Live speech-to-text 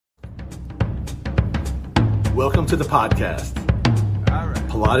Welcome to the podcast,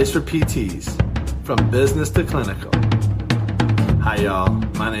 Pilates for PTs, from business to clinical. Hi y'all,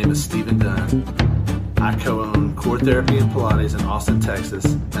 my name is Stephen Dunn. I co-own Core Therapy and Pilates in Austin, Texas,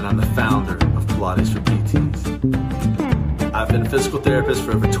 and I'm the founder of Pilates for PTs. I've been a physical therapist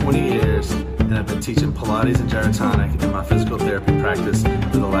for over 20 years, and I've been teaching Pilates and gyrotonic in my physical therapy practice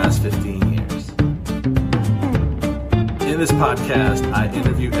for the last 15 years. In this podcast, I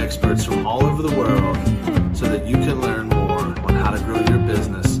interview experts from all over the world so that you can learn more on how to grow your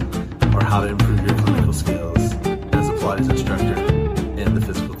business or how to improve your clinical skills as a Pilates instructor in the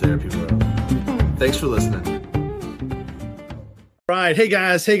physical therapy world. Thanks for listening. Right. Hey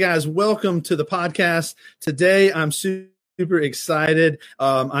guys, welcome to the podcast. Today, I'm super excited.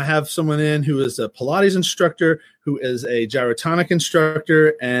 I have someone in who is a Pilates instructor, who is a gyrotonic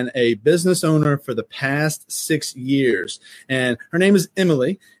instructor, and a business owner for the past 6 years. And her name is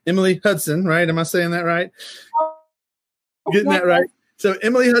Emily Hudson, right? Am I saying that right? Getting that right? So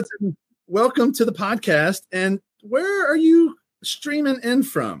Emily Hudson, welcome to the podcast. And where are you streaming in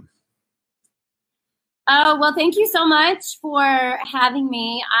from? Well, thank you so much for having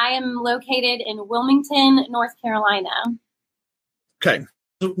me. I am located in Wilmington, North Carolina. Okay.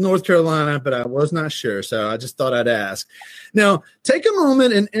 North Carolina, but I was not sure, so I just thought I'd ask. Now, take a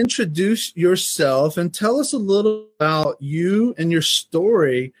moment and introduce yourself and tell us a little about you and your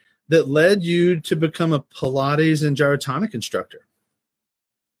story that led you to become a Pilates and gyrotonic instructor.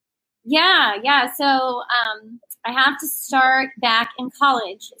 Yeah. So I have to start back in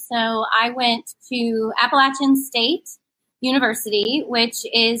college. So I went to Appalachian State University, which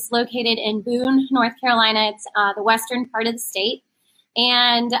is located in Boone, North Carolina. It's the western part of the state.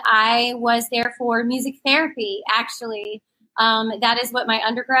 And I was there for music therapy, actually. That is what my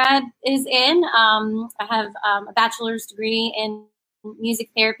undergrad is in. I have a bachelor's degree in music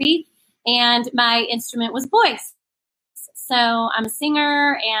therapy, and my instrument was voice. So I'm a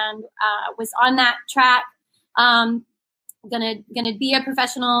singer and was on that track. Gonna be a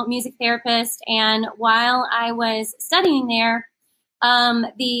professional music therapist. And while I was studying there,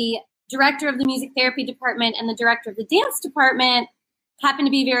 the director of the music therapy department and the director of the dance department happened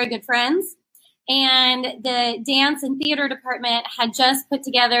to be very good friends. And the dance and theater department had just put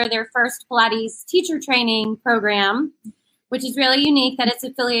together their first Pilates teacher training program, which is really unique that it's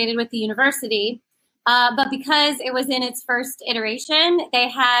affiliated with the university. But because it was in its first iteration, they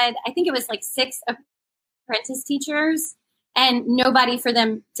had, I think it was like 6 apprentice teachers and nobody for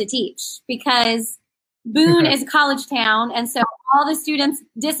them to teach, because Boone is a college town. And so all the students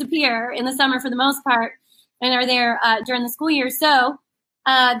disappear in the summer for the most part and are there during the school year. So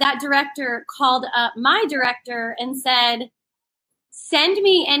that director called up my director and said, send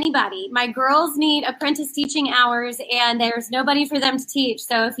me anybody. My girls need apprentice teaching hours and there's nobody for them to teach.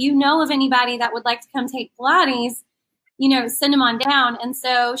 So if you know of anybody that would like to come take Pilates, send them on down. And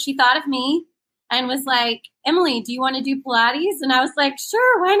so she thought of me and was like, Emily, do you want to do Pilates? And I was like,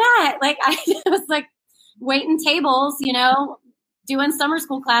 sure, why not? Like, I was like waiting tables, doing summer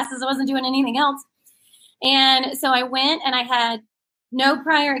school classes. I wasn't doing anything else. And so I went, and I had no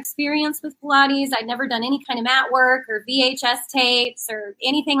prior experience with Pilates. I'd never done any kind of mat work or VHS tapes or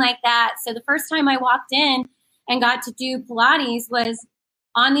anything like that. So the first time I walked in and got to do Pilates was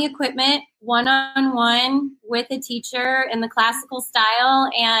on the equipment, one-on-one with a teacher in the classical style.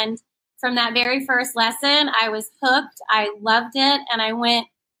 And from that very first lesson, I was hooked. I loved it. And I went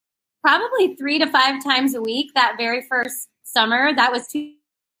probably 3 to 5 times a week that very first summer. That was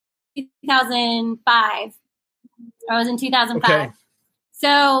 2005. I was in 2005. Okay.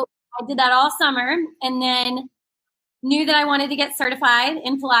 So I did that all summer, and then knew that I wanted to get certified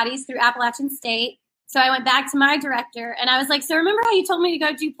in Pilates through Appalachian State. So I went back to my director and I was like, so remember how you told me to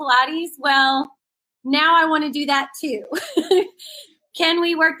go do Pilates? Well, now I want to do that too. Can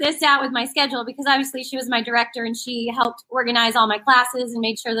we work this out with my schedule? Because obviously she was my director and she helped organize all my classes and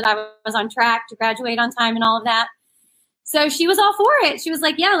made sure that I was on track to graduate on time and all of that. So she was all for it. She was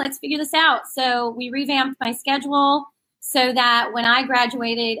like, yeah, let's figure this out. So we revamped my schedule so that when I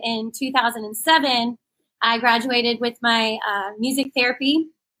graduated in 2007, I graduated with my music therapy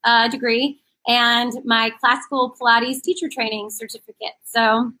degree and my classical Pilates teacher training certificate.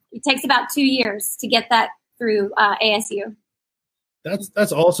 So it takes about 2 years to get that through ASU.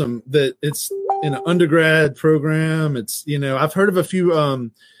 That's awesome that it's in an undergrad program. It's, I've heard of a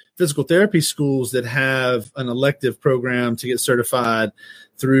few physical therapy schools that have an elective program to get certified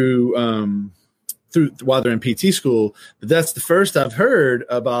through while they're in PT school. But that's the first I've heard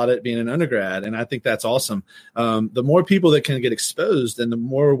about it being an undergrad. And I think that's awesome. The more people that can get exposed and the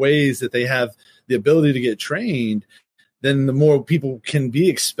more ways that they have the ability to get trained, then the more people can be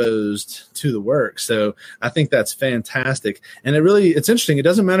exposed to the work. So I think that's fantastic. And it's interesting. It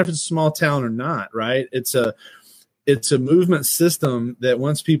doesn't matter if it's a small town or not, right? It's a movement system that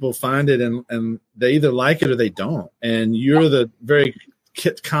once people find it and they either like it or they don't. And you're the very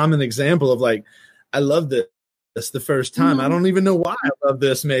common example of like, I love this the first time. I don't even know why I love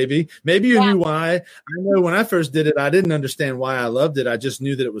this. Maybe you knew why. I know when I first did it, I didn't understand why I loved it. I just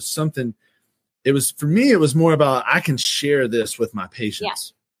knew that it was something. It was, for me, it was more about, I can share this with my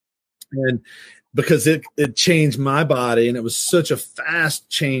patients. And because it changed my body, and it was such a fast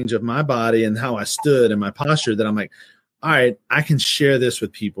change of my body and how I stood and my posture that I'm like, all right, I can share this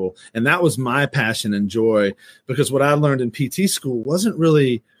with people. And that was my passion and joy, because what I learned in PT school wasn't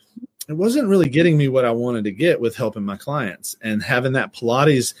really getting me what I wanted to get with helping my clients, and having that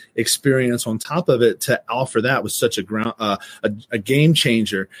Pilates experience on top of it to offer that was such a game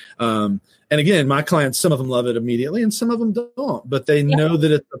changer. And again, my clients, some of them love it immediately and some of them don't, but they know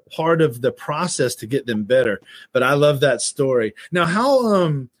that it's a part of the process to get them better. But I love that story. Now,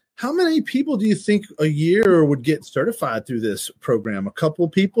 how many people do you think a year would get certified through this program? A couple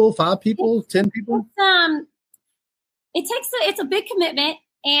people, 5 people, 10 people? It's a big commitment.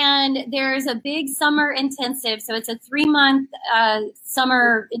 And there's a big summer intensive. So it's a 3-month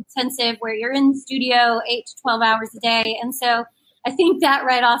summer intensive where you're in the studio 8 to 12 hours a day. And so I think that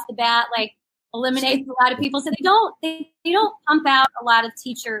right off the bat, like, eliminates a lot of people. So they don't pump out a lot of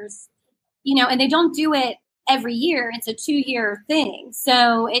teachers, and they don't do it every year. It's a 2-year thing.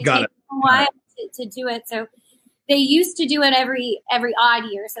 So it takes a while to do it. So they used to do it every odd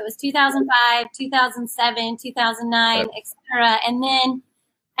year. So it was 2005, 2007, 2009, etc. And then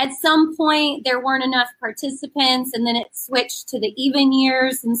at some point, there weren't enough participants, and then it switched to the even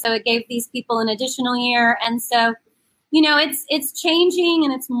years. And so it gave these people an additional year. And so, it's changing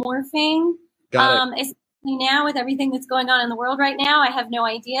and it's morphing. Especially now with everything that's going on in the world right now, I have no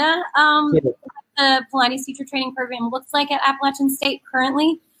idea what the Pilates teacher training program looks like at Appalachian State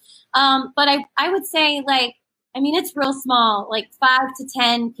currently. But I would say, it's real small, like 5 to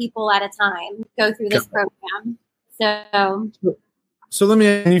 10 people at a time go through this program. So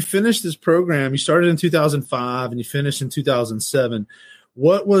when you finished this program, you started in 2005 and you finished in 2007.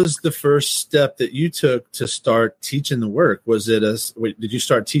 What was the first step that you took to start teaching the work? Was it did you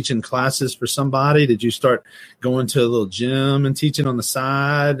start teaching classes for somebody? Did you start going to a little gym and teaching on the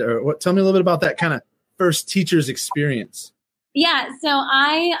side, or what? Tell me a little bit about that kind of first teacher's experience. Yeah. So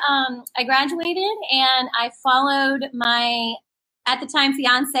I graduated and I followed my, at the time,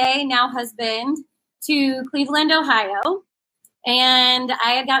 fiance, now husband, to Cleveland, Ohio. And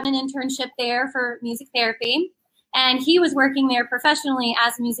I had gotten an internship there for music therapy. And he was working there professionally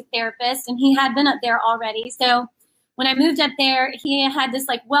as a music therapist, and he had been up there already. So when I moved up there, he had this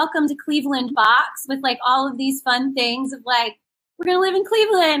welcome to Cleveland box with all of these fun things of we're going to live in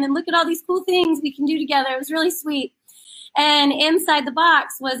Cleveland and look at all these cool things we can do together. It was really sweet. And inside the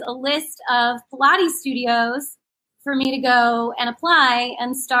box was a list of Pilates studios for me to go and apply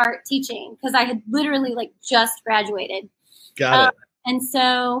and start teaching, because I had literally just graduated. Got it. And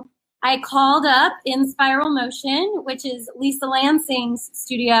so I called up Inspiral Motion, which is Lisa Lansing's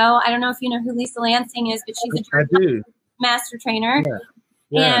studio. I don't know if you know who Lisa Lansing is, but she's a master trainer.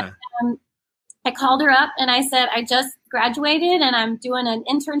 Yeah. And I called her up and I said, I just graduated and I'm doing an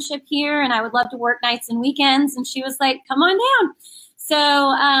internship here and I would love to work nights and weekends. And she was like, come on down. So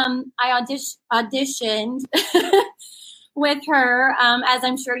I auditioned with her. As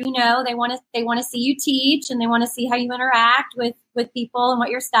I'm sure you know, they want to see you teach, and they want to see how you interact with people and what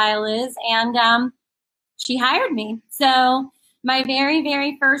your style is. And she hired me. So my very,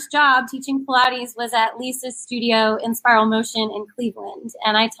 very first job teaching Pilates was at Lisa's studio, Inspiral Motion in Cleveland.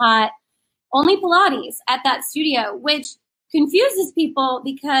 And I taught only Pilates at that studio, which confuses people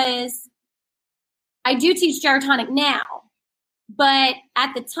because I do teach gyrotonic now. But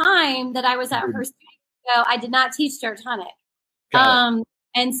at the time that I was at her studio, I did not teach gyrotonic.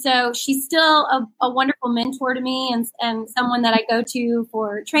 And so she's still a wonderful mentor to me, and someone that I go to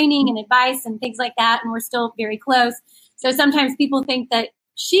for training and advice and things like that. And we're still very close. So sometimes people think that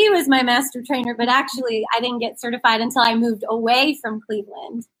she was my master trainer, but actually I didn't get certified until I moved away from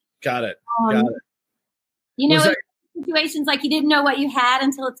Cleveland. Got it. Situations like you didn't know what you had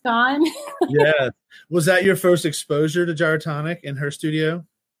until it's gone. Yeah. Was that your first exposure to gyrotonic in her studio?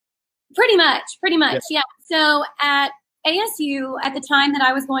 Pretty much. Yeah. So at ASU, at the time that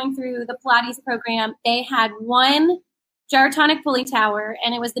I was going through the Pilates program, they had one gyrotonic pulley tower,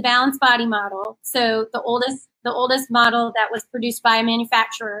 and it was the balanced body model. So the oldest model that was produced by a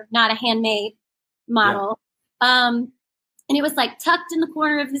manufacturer, not a handmade model. Yeah. And it was tucked in the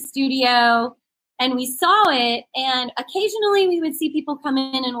corner of the studio. and we saw it. And occasionally we would see people come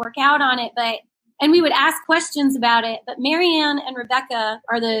in and work out on it, and we would ask questions about it. But Marianne and Rebecca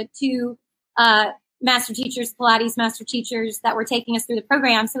are the two master teachers, Pilates master teachers that were taking us through the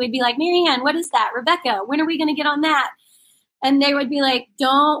program. So we'd be like, Marianne, what is that? Rebecca, when are we going to get on that? And they would be like,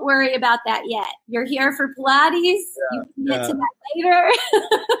 don't worry about that yet. You're here for Pilates. You can get to that later.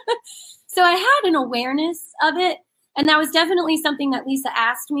 So I had an awareness of it. And that was definitely something that Lisa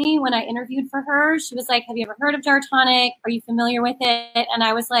asked me when I interviewed for her. She was like, have you ever heard of Gyrotonic? Are you familiar with it? And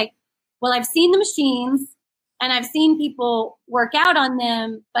I was like, well, I've seen the machines and I've seen people work out on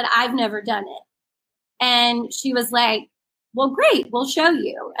them, but I've never done it. And she was like, well, great, we'll show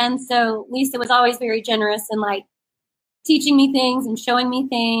you. And so Lisa was always very generous and like teaching me things and showing me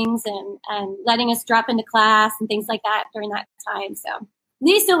things and letting us drop into class and things like that during that time. So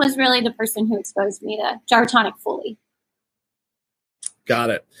Lisa was really the person who exposed me to Gyrotonic fully.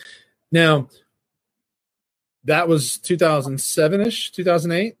 Got it. Now, that was 2007-ish,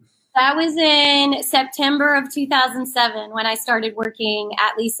 2008? That was in September of 2007 when I started working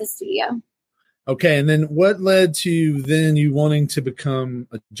at Lisa's studio. Okay, and then what led to then you wanting to become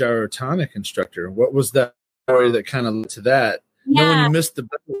a Gyrotonic instructor? What was that story that kind of led to that? Yeah. Knowing you missed the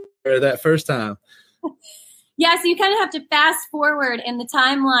boat that first time. Yeah, so you kind of have to fast forward in the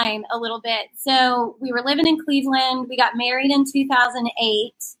timeline a little bit. So we were living in Cleveland. We got married in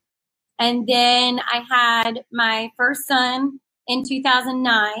 2008. And then I had my first son in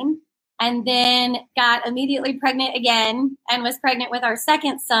 2009. And then got immediately pregnant again and was pregnant with our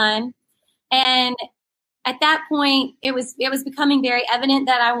second son. And at that point, it was becoming very evident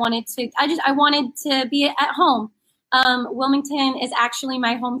that I wanted to be at home. Wilmington is actually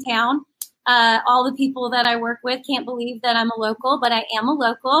my hometown. All the people that I work with can't believe that I'm a local, but I am a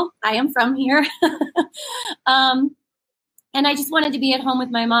local. I am from here. And I just wanted to be at home with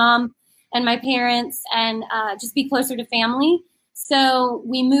my mom and my parents and just be closer to family. So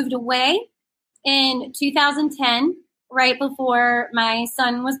we moved away in 2010, right before my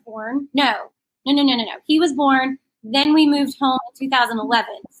son was born. No. He was born. Then we moved home in 2011.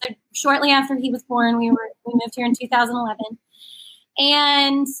 So shortly after he was born, we moved here in 2011.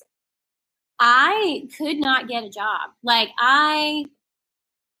 And I could not get a job.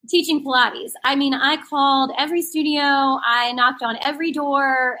 Teaching Pilates. I mean, I called every studio, I knocked on every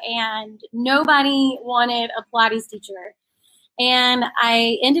door, and nobody wanted a Pilates teacher. And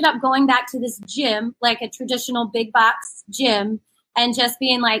I ended up going back to this gym, like a traditional big box gym, and just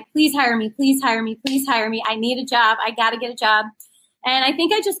being like, please hire me, please hire me, please hire me. I need a job. I got to get a job. And I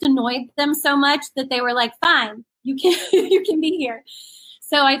think I just annoyed them so much that they were like, fine, you can be here.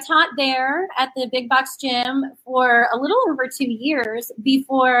 So I taught there at the big box gym for a little over 2 years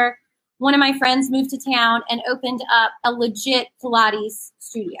before one of my friends moved to town and opened up a legit Pilates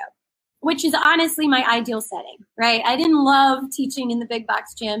studio, which is honestly my ideal setting, right? I didn't love teaching in the big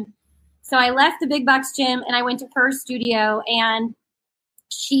box gym. So I left the big box gym and I went to her studio, and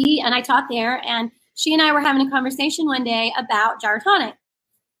I taught there, and she and I were having a conversation one day about Gyrotonic.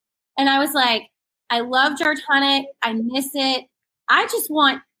 And I was like, I love Gyrotonic. I miss it. I just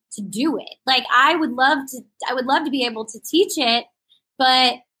want to do it. Like, I would love to be able to teach it.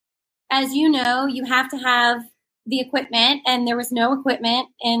 But as you know, you have to have the equipment, and there was no equipment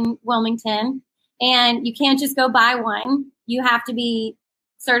in Wilmington, and you can't just go buy one. You have to be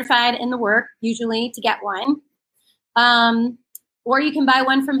certified in the work usually to get one. Or you can buy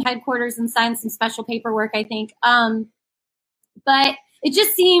one from headquarters and sign some special paperwork, I think. But it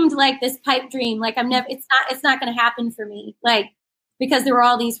just seemed like this pipe dream. Like it's not going to happen for me. Like, because there were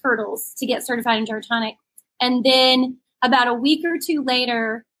all these hurdles to get certified in Gyrotonic. And then about a week or two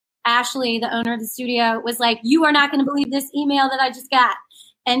later, Ashley, the owner of the studio, was like, you are not going to believe this email that I just got.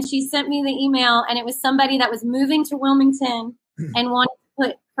 And she sent me the email, and it was somebody that was moving to Wilmington and wanted to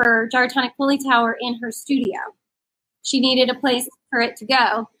put her Gyrotonic pulley tower in her studio. She needed a place for it to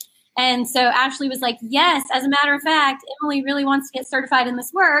go. And so Ashley was like, yes, as a matter of fact, Emily really wants to get certified in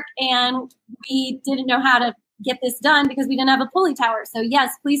this work. And we didn't know how to get this done because we didn't have a pulley tower. So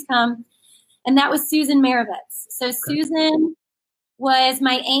yes, please come. And that was Susan Marovitz. So okay. Susan was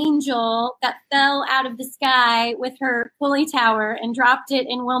my angel that fell out of the sky with her pulley tower and dropped it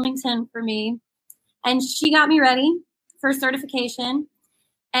in Wilmington for me. And she got me ready for certification.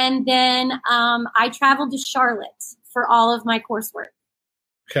 And then I traveled to Charlotte for all of my coursework.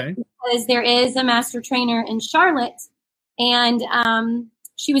 Okay. Because there is a master trainer in Charlotte, and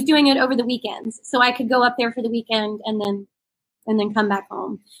she was doing it over the weekends. So I could go up there for the weekend and then come back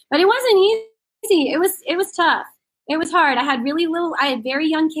home. But it wasn't easy. It was tough. It was hard. I had very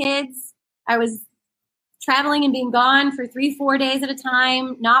young kids. I was traveling and being gone for 3-4 days at a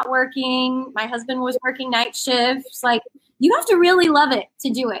time, not working. My husband was working night shifts. Like, you have to really love it to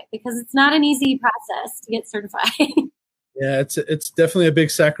do it, because it's not an easy process to get certified. Yeah, it's definitely a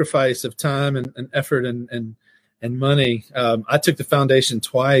big sacrifice of time and effort and money. I took the foundation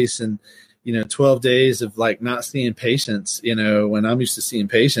twice, and 12 days of like not seeing patients, when I'm used to seeing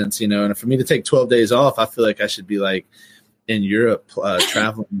patients, and for me to take 12 days off, I feel like I should be like in Europe,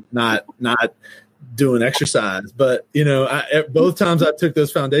 traveling, not doing exercise. But, both times I took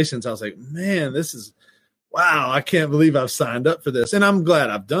those foundations, I was like, man, this is, wow, I can't believe I've signed up for this. And I'm glad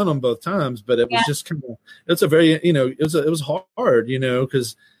I've done them both times, but it was just kind of, it's a very, it was hard,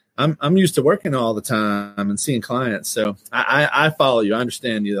 because I'm used to working all the time and seeing clients. So I follow you. I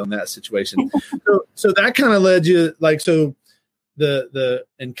understand you on that situation. so that kind of led you, like, so the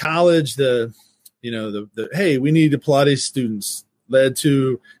in college, the hey, we need the Pilates students, led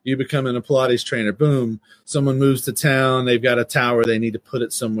to you becoming a Pilates trainer. Boom. Someone moves to town. They've got a tower. They need to put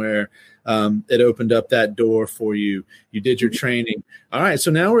it somewhere. It opened up that door for you. You did your training. All right. So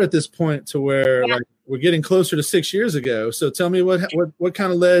now we're at this point to where like we're getting closer to 6 years ago. So tell me what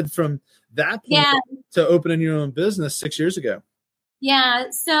kind of led from that point to opening your own business 6 years ago. Yeah.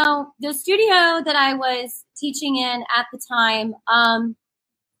 So the studio that I was teaching in at the time,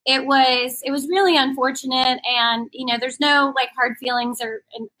 it was really unfortunate, and there's no like hard feelings or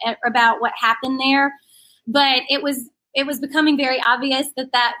about what happened there, but it was becoming very obvious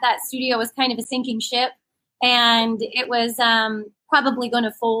that studio was kind of a sinking ship, and it was probably going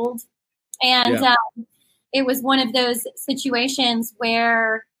to fold, and it was one of those situations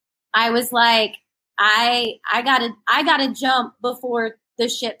where I was like, I gotta jump before the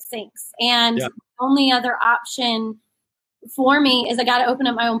ship sinks, and the only other option for me is I got to open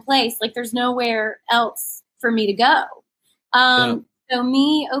up my own place. Like, there's nowhere else for me to go. So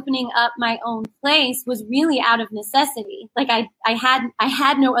me opening up my own place was really out of necessity. Like I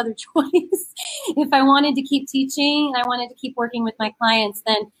had no other choice. If I wanted to keep teaching and I wanted to keep working with my clients,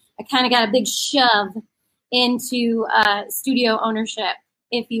 then I kind of got a big shove into studio ownership,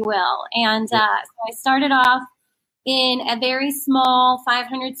 if you will. And so I started off in a very small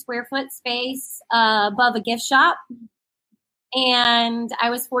 500 square foot space above a gift shop. And I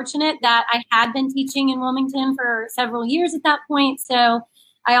was fortunate that I had been teaching in Wilmington for several years at that point. So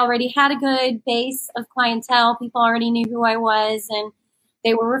I already had a good base of clientele. People already knew who I was, and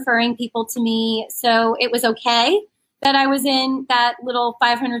they were referring people to me. So it was okay that I was in that little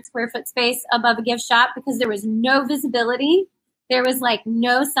 500 square foot space above a gift shop, because there was no visibility. There was like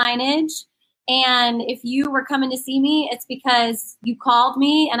no signage. And if you were coming to see me, it's because you called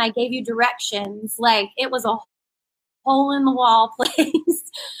me and I gave you directions. Like, it was a hole in the wall place.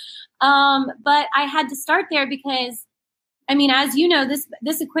 But I had to start there because, I mean, as you know, this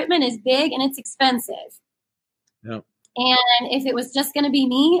equipment is big and it's expensive. Yep. And if it was just going to be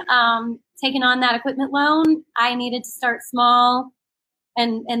me taking on that equipment loan, I needed to start small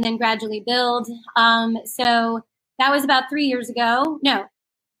and then gradually build. So that was about 3 years ago. No,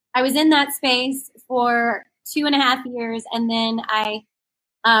 I was in that space for 2.5 years, and then I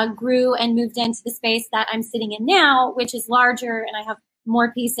grew and moved into the space that I'm sitting in now, which is larger, and I have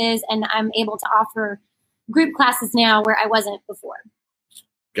more pieces, and I'm able to offer group classes now where I wasn't before.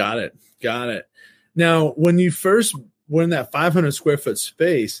 Got it. Now, when you first were in that 500 square foot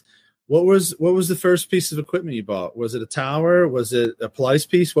space, what was the first piece of equipment you bought? Was it a tower? Was it a Pilates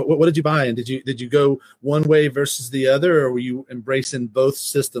piece? What did you buy? And did you go one way versus the other, or were you embracing both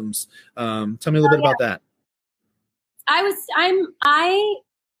systems? Tell me a little bit about that. I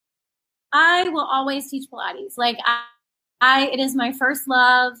will always teach Pilates. Like, it is my first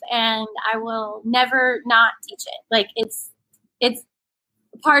love, and I will never not teach it. Like, it's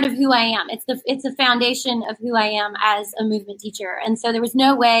part of who I am. It's the foundation of who I am as a movement teacher. And so there was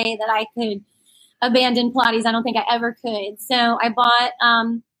no way that I could abandon Pilates. I don't think I ever could. So I bought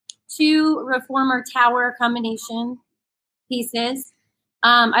 2 reformer tower combination pieces.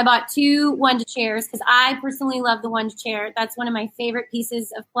 I bought 2 Wunda chairs because I personally love the Wunda chair. That's one of my favorite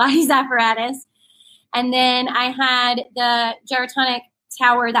pieces of Pilates apparatus. And then I had the Gyrotonic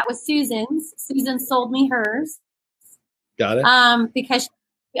tower that was Susan's. Susan sold me hers. Got it. Because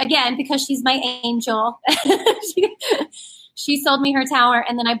she's my angel. She sold me her tower,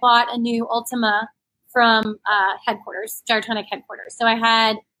 and then I bought a new Ultima from headquarters, Gyrotonic headquarters. So I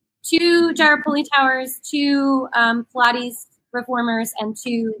had 2 gyro pulley towers, 2 Pilates reformers, and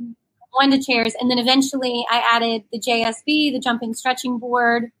 2 Wunda chairs. And then eventually I added the JSB, the jumping stretching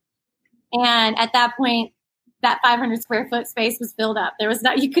board. And at that point, that 500 square foot space was filled up.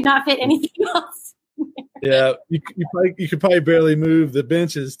 You could not fit anything else. Yeah, you could probably barely move the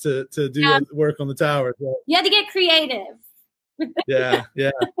benches to do work on the tower. So. You had to get creative. Yeah.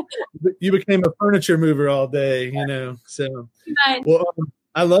 You became a furniture mover all day, So, well,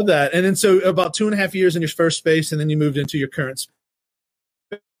 I love that. And then so about 2.5 years in your first space, and then you moved into your current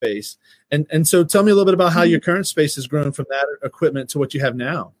space. And so tell me a little bit about how your current space has grown from that equipment to what you have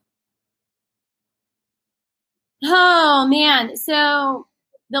now. Oh man. So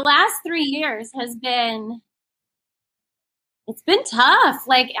the last 3 years it's been tough.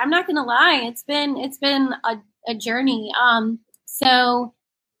 Like, I'm not going to lie. It's been a journey. So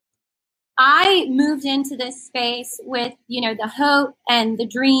I moved into this space with, the hope and the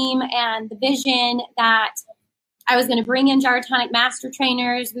dream and the vision that I was going to bring in Gyrotonic master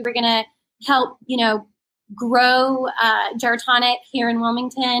trainers. We were going to help, grow Gyrotonic here in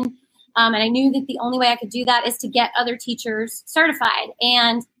Wilmington. And I knew that the only way I could do that is to get other teachers certified.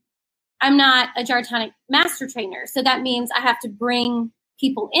 And I'm not a Gyrotonic master trainer. So that means I have to bring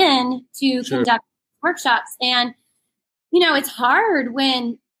people in to conduct workshops. And, it's hard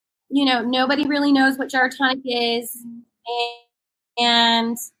when, nobody really knows what Gyrotonic is.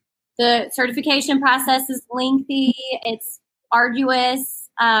 And the certification process is lengthy. It's arduous.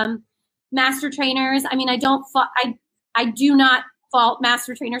 Master trainers. I mean, I do not fault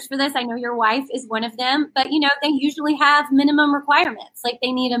master trainers for this. I know your wife is one of them, but they usually have minimum requirements. Like,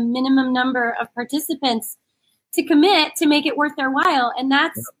 they need a minimum number of participants to commit to make it worth their while. And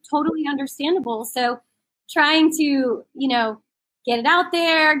that's totally understandable. So trying to, get it out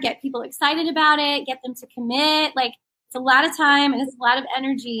there, get people excited about it, get them to commit. Like, it's a lot of time and it's a lot of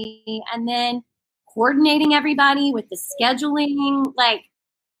energy. And then coordinating everybody with the scheduling,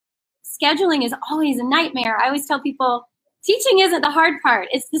 scheduling is always a nightmare. I always tell people, teaching isn't the hard part.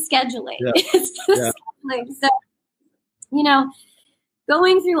 It's the scheduling. Yeah. It's the scheduling. So,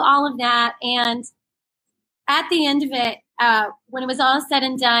 going through all of that. And at the end of it, when it was all said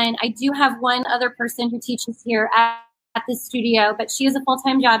and done, I do have one other person who teaches here at the studio, but she has a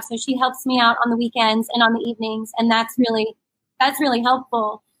full-time job. So she helps me out on the weekends and on the evenings. And that's really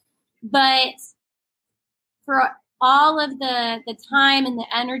helpful. But for all of the time and the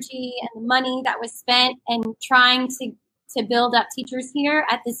energy and the money that was spent and trying to build up teachers here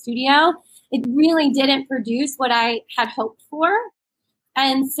at the studio, it really didn't produce what I had hoped for.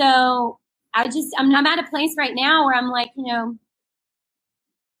 And so I'm at a place right now where I'm like,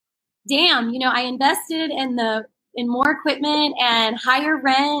 damn, I invested in more equipment and higher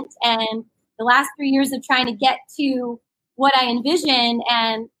rent, and the last 3 years of trying to get to what I envisioned,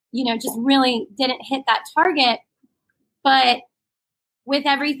 and, just really didn't hit that target. But with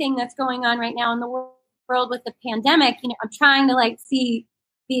everything that's going on right now in the world with the pandemic, I'm trying to see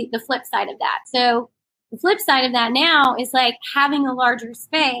the flip side of that. So the flip side of that now is having a larger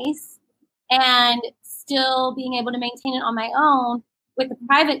space and still being able to maintain it on my own with the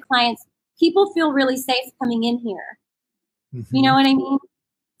private clients. People feel really safe coming in here. Mm-hmm. You know what I mean?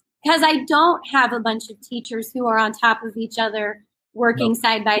 Because I don't have a bunch of teachers who are on top of each other, working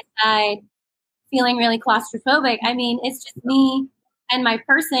side by side, feeling really claustrophobic. I mean, it's just me and my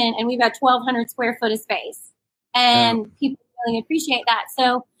person, and we've got 1,200 square foot of space, and people really appreciate that.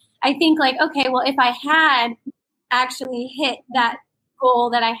 So I think okay, well, if I had actually hit that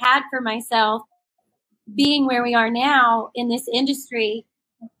goal that I had for myself, being where we are now in this industry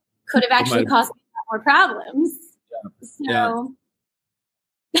could have actually caused me more problems. So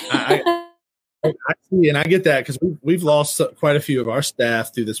I see, and I get that, because we've lost quite a few of our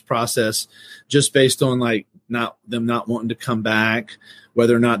staff through this process, just based on not wanting to come back,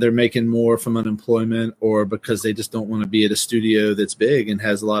 whether or not they're making more from unemployment or because they just don't want to be at a studio that's big and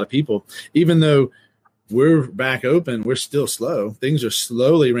has a lot of people. Even though we're back open, we're still slow. Things are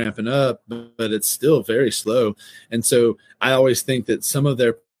slowly ramping up, but it's still very slow. And so I always think that some of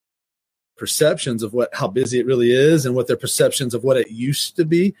their perceptions of how busy it really is and what their perceptions of what it used to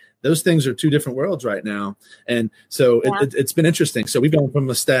be, those things are two different worlds right now. And so it's been interesting. So we've gone from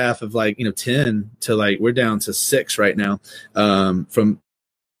a staff of 10 to we're down to 6 right now, from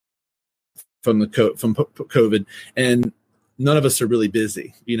COVID, and none of us are really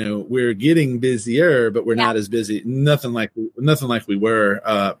busy. We're getting busier, but we're not as busy. Nothing like we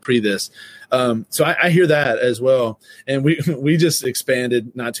were pre this. So I hear that as well. And we just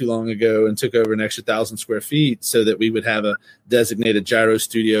expanded not too long ago and took over an extra 1,000 square feet so that we would have a designated gyro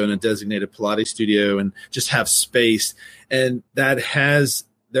studio and a designated Pilates studio and just have space. And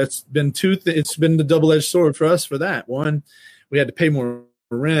that's been it's been the double-edged sword for us for that. One, we had to pay more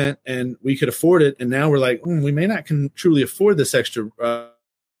rent and we could afford it, and now we're we may not can truly afford this extra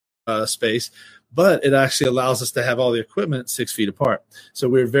space, but it actually allows us to have all the equipment 6 feet apart. So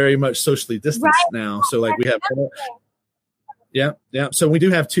we're very much socially distanced now. So like we have, yeah. So we do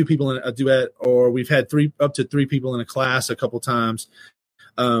have 2 people in a duet, or we've had up to 3 people in a class a couple times.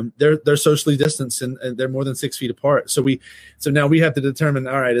 They're socially distanced and they're more than 6 feet apart. So now we have to determine,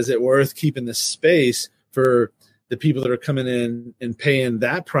 all right, is it worth keeping this space for the people that are coming in and paying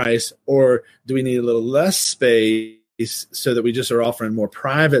that price, or do we need a little less space so that we just are offering more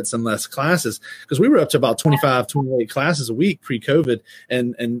privates and less classes? Because we were up to about 25, 28 classes a week pre-COVID.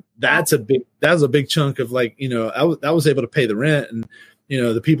 And that was a big chunk of like, I was able to pay the rent, and,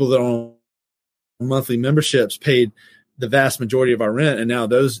 the people that are on monthly memberships paid the vast majority of our rent. And now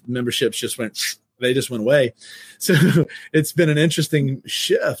those memberships just went away. So it's been an interesting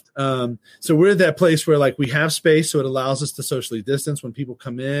shift. So we're at that place where like we have space, so it allows us to socially distance. When people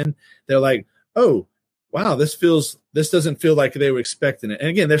come in, they're like, oh, wow, this doesn't feel like they were expecting it. And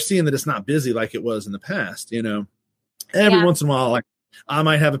again, they're seeing that it's not busy like it was in the past, Every once in a while, like I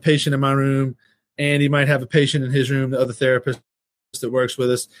might have a patient in my room, Andy might have a patient in his room, the other therapist that works with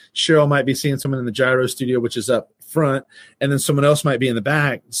us. Cheryl might be seeing someone in the gyro studio, which is up front, and then someone else might be in the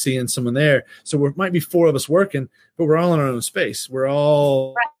back seeing someone there. So there might be 4 of us working, but we're all in our own space. We're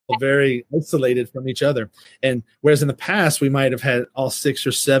all very isolated from each other. And whereas in the past, we might have had all 6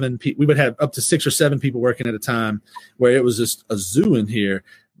 or 7 people, we would have up to 6 or 7 people working at a time, where it was just a zoo in here.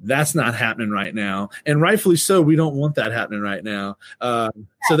 That's not happening right now. And rightfully so, we don't want that happening right now.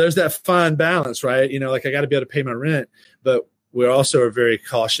 So there's that fine balance, right? Like I got to be able to pay my rent, but we also are very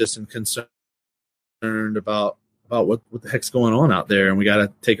cautious and concerned about what the heck's going on out there. And we got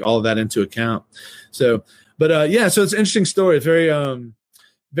to take all of that into account. So, but so it's an interesting story. It's very,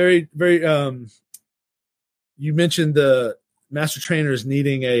 very, very, you mentioned the master trainers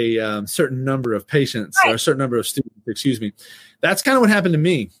needing a certain number of patients, or a certain number of students, excuse me. That's kind of what happened to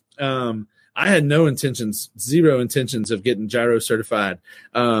me. I had zero intentions of getting gyro certified.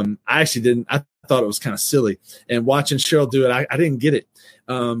 I actually didn't. I thought it was kind of silly. And watching Cheryl do it, I didn't get it.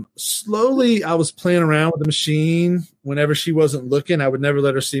 Slowly, I was playing around with the machine whenever she wasn't looking. I would never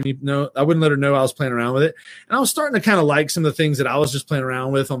let her see me. No, I wouldn't let her know I was playing around with it. And I was starting to kind of like some of the things that I was just playing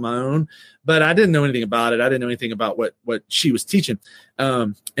around with on my own, but I didn't know anything about it. I didn't know anything about what she was teaching.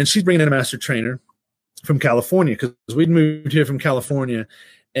 And she's bringing in a master trainer from California, because we'd moved here from California.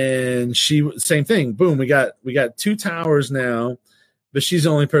 And same thing. Boom. We got 2 towers now, but she's the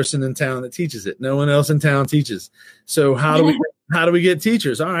only person in town that teaches it. No one else in town teaches. So how do we get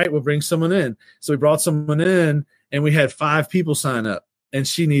teachers? All right, we'll bring someone in. So we brought someone in, and we had 5 people sign up, and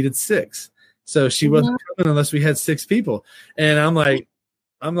she needed 6. So she wasn't coming unless we had 6 people. And I'm like,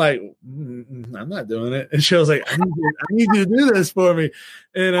 I'm not doing it. And she was like, I need you to do this for me.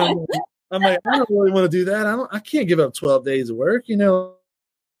 And I'm like, I don't really want to do that. I can't give up 12 days of work,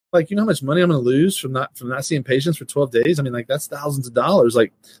 Like, how much money I'm going to lose from not seeing patients for 12 days? I mean, like, that's thousands of dollars,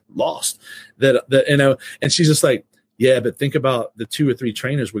 like, lost. And she's just like, yeah, but think about the 2 or 3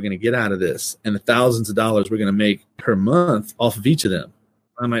 trainers we're going to get out of this, and the thousands of dollars we're going to make per month off of each of them.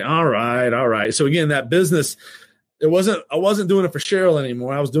 I'm like, all right. So again, that business, I wasn't doing it for Cheryl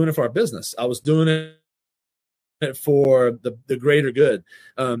anymore. I was doing it for our business. I was doing it for the greater good.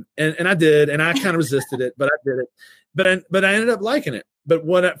 And I did, and I kind of resisted it, but I did it. But I ended up liking it. But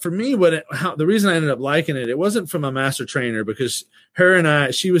the reason I ended up liking it, it wasn't from a master trainer, because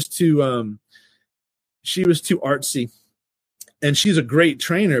she was too artsy, and she's a great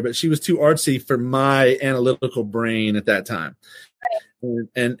trainer, but she was too artsy for my analytical brain at that time.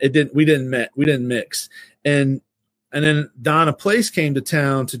 And we didn't mix. And then Donna Place came to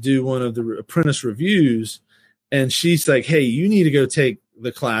town to do one of the apprentice reviews, and she's like, hey, you need to go take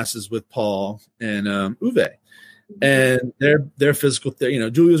the classes with Paul and Uwe. And they're physical,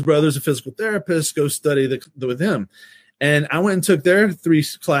 Julia's brother's a physical therapist. Go study with him. And I went and took their 3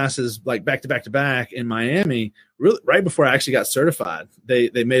 classes, like back to back to back in Miami, really right before I actually got certified. They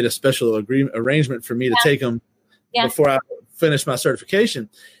made a special arrangement for me to take them before I finished my certification.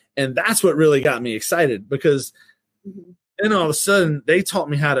 And that's what really got me excited, because then all of a sudden they taught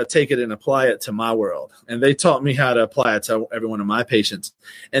me how to take it and apply it to my world. And they taught me how to apply it to every one of my patients.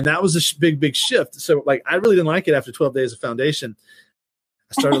 And that was a big shift. So like, I really didn't like it after 12 days of foundation.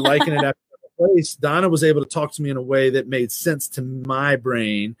 I started liking it after Place. Donna was able to talk to me in a way that made sense to my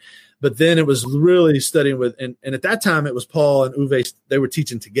brain. But then it was really studying with, and at that time it was Paul and Uwe, they were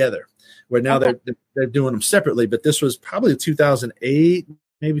teaching together, where now they're doing them separately. But this was probably 2008,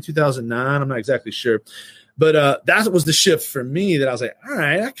 maybe 2009. I'm not exactly sure. But that was the shift for me, that I was like, all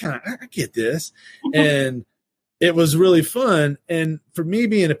right, I get this. And it was really fun. And for me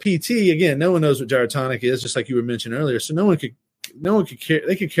being a PT, again, no one knows what gyrotonic is, just like you were mentioning earlier. So no one could no one could care.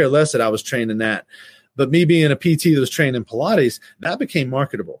 They could care less that I was trained in that. But me being a PT that was trained in Pilates, that became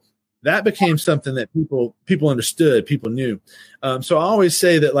marketable. That became something that people understood, people knew. So I always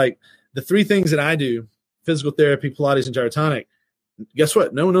say that, like, the three things that I do, physical therapy, Pilates, and gyrotonic, guess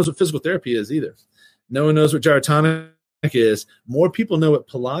what? No one knows what physical therapy is either. No one knows what gyrotonic is. More people know what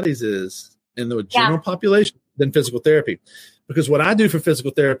Pilates is in the general population than physical therapy. Because what I do for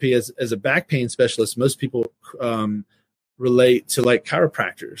physical therapy as a back pain specialist, most people relate to like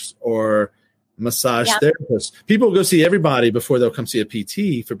chiropractors or massage therapists. People go see everybody before they'll come see a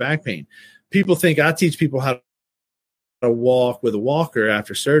PT for back pain. People think I teach people how to walk with a walker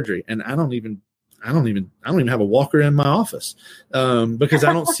after surgery, and I don't even have a walker in my office because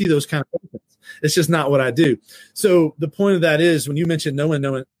I don't see those kind of patients. It's just not what I do. So the point of that is, when you mentioned knowing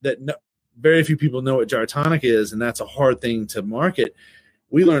that very few people know what gyrotonic is, and that's a hard thing to market.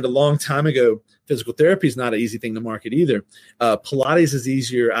 We learned a long time ago, physical therapy is not an easy thing to market either. Pilates is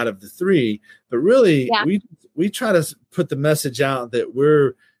easier out of the three, but really we try to put the message out that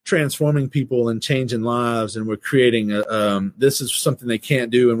we're transforming people and changing lives, and we're creating this is something they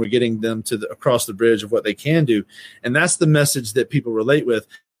can't do, and we're getting them to across the bridge of what they can do. And that's the message that people relate with,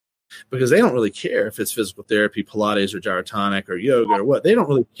 because they don't really care if it's physical therapy, Pilates, or gyrotonic, or yoga, or what. They don't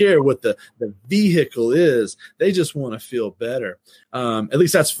really care what the vehicle is. They just want to feel better. At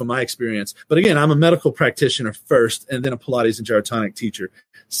least that's from my experience. But again, I'm a medical practitioner first, and then a Pilates and gyrotonic teacher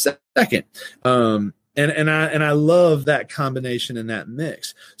second. And I love that combination and that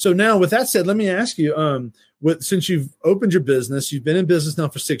mix. So now, with that said, let me ask you, since you've opened your business, you've been in business now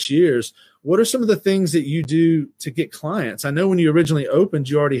for 6 years, what are some of the things that you do to get clients? I know when you originally opened,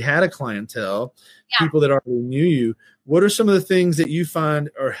 you already had a clientele, people that already knew you. What are some of the things that you find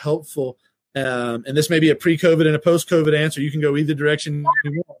are helpful? And this may be a pre-COVID and a post-COVID answer. You can go either direction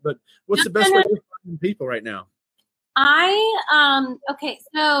you want, but what's the best way to find people right now? Okay.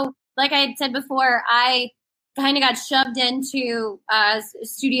 So like I had said before, I kind of got shoved into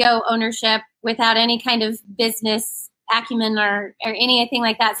studio ownership without any kind of business acumen or anything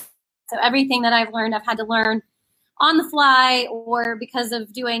like that. So everything that I've learned, I've had to learn on the fly or because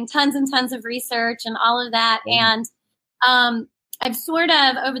of doing tons and tons of research and all of that. And I've sort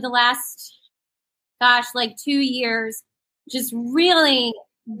of, over the last, 2 years, just really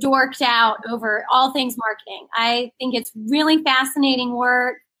dorked out over all things marketing. I think it's really fascinating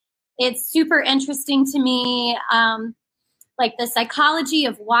work. It's super interesting to me, like the psychology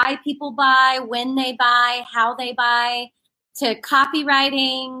of why people buy, when they buy, how they buy, to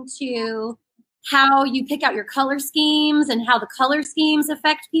copywriting, to how you pick out your color schemes and how the color schemes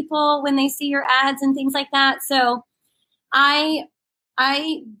affect people when they see your ads and things like that. So I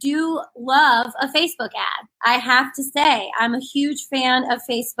do love a Facebook ad. I have to say, I'm a huge fan of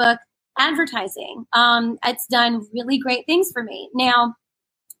Facebook advertising. It's done really great things for me. Now,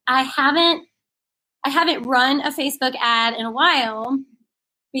 I haven't run a Facebook ad in a while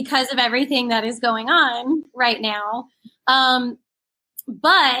because of everything that is going on right now.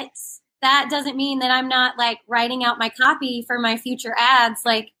 But that doesn't mean that I'm not like writing out my copy for my future ads.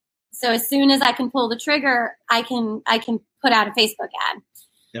 Like, so as soon as I can pull the trigger, I can put out a Facebook ad.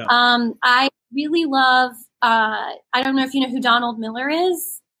 Yeah. I really love, I don't know if you know who Donald Miller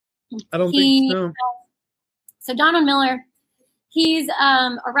is. I don't think so. So Donald Miller, he's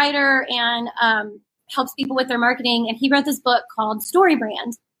a writer and helps people with their marketing. And he wrote this book called Story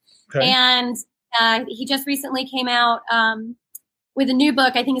Brand. Okay. And he just recently came out with a new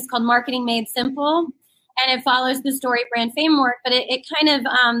book. I think it's called Marketing Made Simple. And it follows the Story Brand framework. But it kind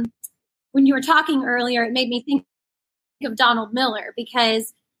of, when you were talking earlier, it made me think of Donald Miller,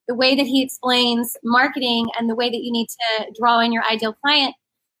 because the way that he explains marketing and the way that you need to draw in your ideal client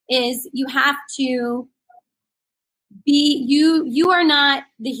is you have to be, you are not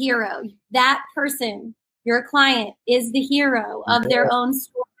the hero. That person, your client, is the hero of their own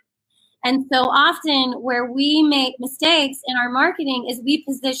story. And so often where we make mistakes in our marketing is we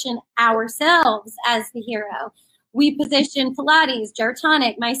position ourselves as the hero. We position Pilates,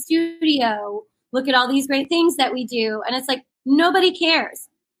 gyrotonic, my studio. Look at all these great things that we do. And it's like, nobody cares.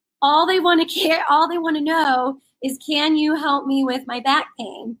 All they want to know is, can you help me with my back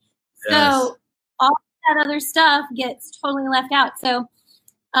pain? Yes. So all that other stuff gets totally left out. So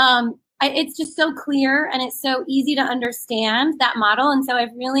it's just so clear and it's so easy to understand that model. And so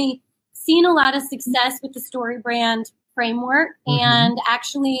I've really seen a lot of success with the Story Brand framework. Mm-hmm. And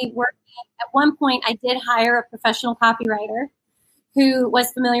actually working at one point, I did hire a professional copywriter who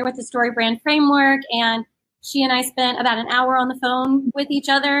was familiar with the Story Brand framework. And she and I spent about an hour on the phone with each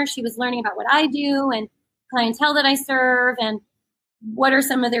other. She was learning about what I do and clientele that I serve. And what are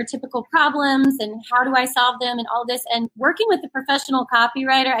some of their typical problems and how do I solve them and all this. And working with a professional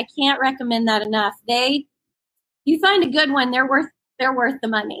copywriter, I can't recommend that enough. You find a good one, they're worth the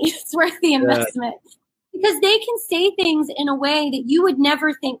money. It's worth the investment because they can say things in a way that you would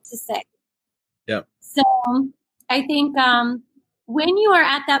never think to say. Yeah. So I think when you are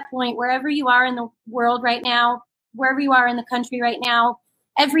at that point, wherever you are in the world right now, wherever you are in the country right now,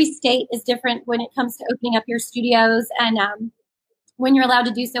 every state is different when it comes to opening up your studios and when you're allowed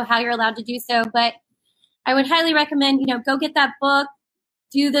to do so, how you're allowed to do so. But I would highly recommend, go get that book,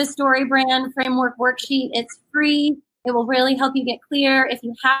 do the Story Brand Framework worksheet. It's free. It will really help you get clear. If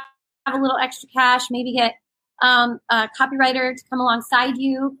you have a little extra cash, maybe get a copywriter to come alongside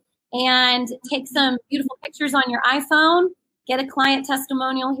you and take some beautiful pictures on your iPhone, get a client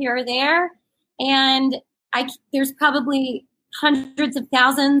testimonial here or there. And there's probably hundreds of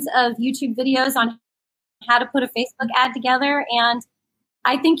thousands of YouTube videos on how to put a Facebook ad together. And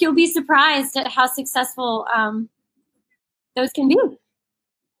I think you'll be surprised at how successful those can be.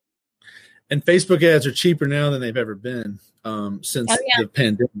 And Facebook ads are cheaper now than they've ever been since the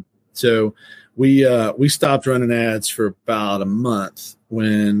pandemic. So we stopped running ads for about a month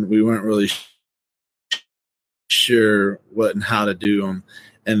when we weren't really sure what and how to do them.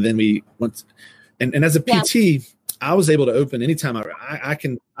 And then we went, and as a PT, I was able to open anytime I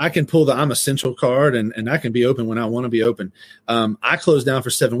can pull the I'm Essential card and I can be open when I want to be open. I closed down for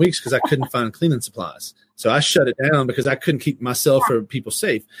 7 weeks because I couldn't find cleaning supplies. So I shut it down because I couldn't keep myself or people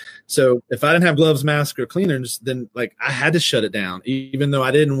safe. So if I didn't have gloves, masks, or cleaners, then I had to shut it down, even though I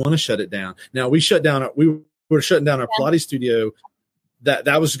didn't want to shut it down. Now we were shutting down our Pilates studio.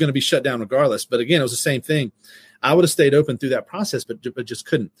 That was going to be shut down regardless. But again, it was the same thing. I would have stayed open through that process, but just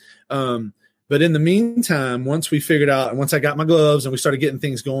couldn't. But in the meantime, once we figured out, and once I got my gloves and we started getting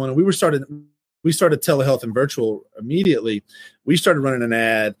things going, and we started telehealth and virtual immediately, we started running an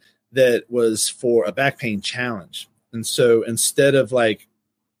ad that was for a back pain challenge. And so instead of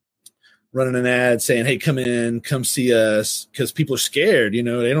running an ad saying, hey, come see us, because people are scared,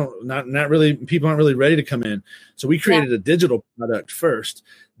 people aren't really ready to come in. So we created a digital product first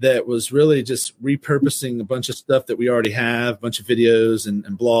that was really just repurposing a bunch of stuff that we already have, a bunch of videos and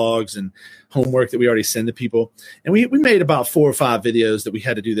blogs and homework that we already send to people. And we made about 4 or 5 videos that we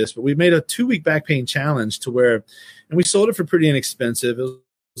had to do this, but we made a 2-week back pain challenge and we sold it for pretty inexpensive. It was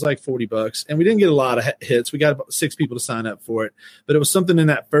like $40, and we didn't get a lot of hits. We got about 6 people to sign up for it, but it was something in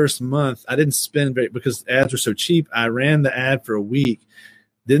that first month. I didn't spend because ads were so cheap. I ran the ad for a week,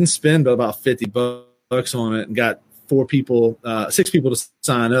 didn't spend but about $50 on it, and got 6 people to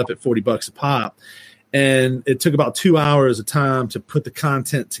sign up at $40 a pop. And it took about 2 hours of time to put the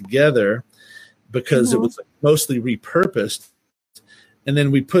content together because it was mostly repurposed. And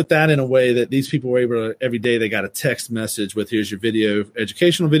then we put that in a way that these people were able to, every day they got a text message with, here's your video,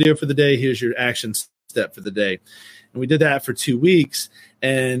 educational video for the day. Here's your action step for the day. And we did that for 2 weeks.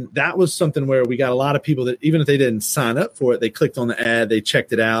 And that was something where we got a lot of people that, even if they didn't sign up for it, they clicked on the ad, they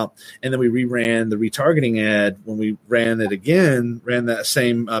checked it out. And then we reran the retargeting ad. When we ran that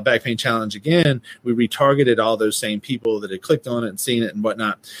same back pain challenge again, we retargeted all those same people that had clicked on it and seen it and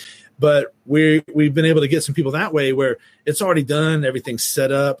whatnot. But we've been able to get some people that way where it's already done, everything's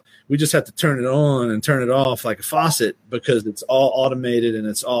set up. We just have to turn it on and turn it off like a faucet because it's all automated and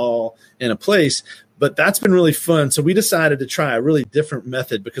it's all in a place. But that's been really fun. So we decided to try a really different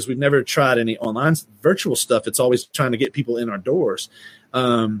method because we've never tried any online virtual stuff. It's always trying to get people in our doors.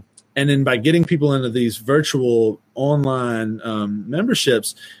 And then by getting people into these virtual online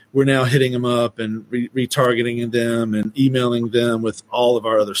memberships, we're now hitting them up and retargeting them and emailing them with all of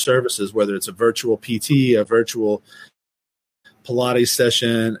our other services, whether it's a virtual PT, a virtual Pilates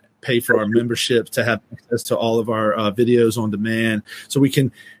session, pay for our membership to have access to all of our videos on demand. So we can,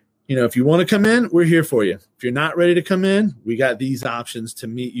 if you want to come in, we're here for you. If you're not ready to come in, we got these options to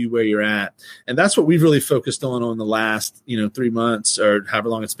meet you where you're at. And that's what we've really focused on the last, 3 months or however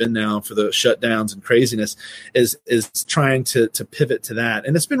long it's been now for the shutdowns and craziness is trying to pivot to that.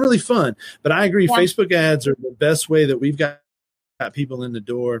 And it's been really fun. But I agree, Facebook ads are the best way that we've got people in the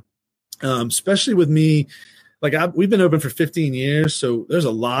door, especially with me. We've been open for 15 years, so there's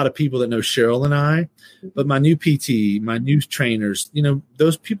a lot of people that know Cheryl and I, but my new PT, my new trainers,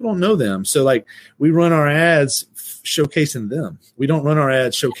 those people don't know them. So we run our ads showcasing them. We don't run our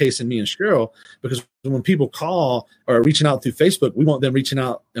ads showcasing me and Cheryl because when people call or are reaching out through Facebook, we want them reaching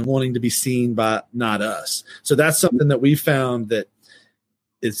out and wanting to be seen by not us. So that's something that we found that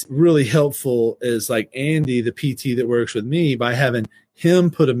it's really helpful is Andy, the PT that works with me, by having him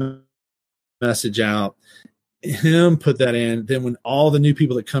put a message out, him put that in, then when all the new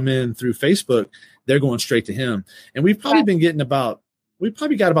people that come in through Facebook, they're going straight to him. And we've probably been getting about we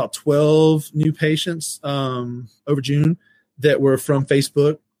probably got about 12 new patients over June that were from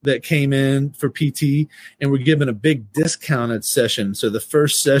Facebook that came in for PT, and we're given a big discounted session. So the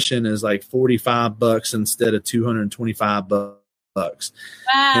first session is like $45 instead of $225. Wow.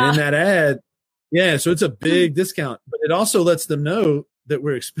 And in that ad, yeah, so it's a big discount, but it also lets them know that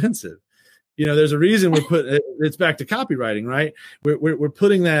we're expensive. There's a reason we're putting it's back to copywriting, right? We're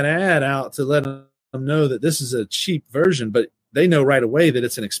putting that ad out to let them know that this is a cheap version, but they know right away that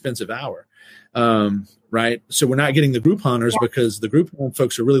it's an expensive hour. Right. So we're not getting the Grouponers because the Groupon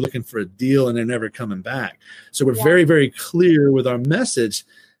folks are really looking for a deal and they're never coming back. So we're very, very clear with our message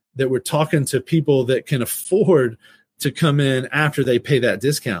that we're talking to people that can afford to come in after they pay that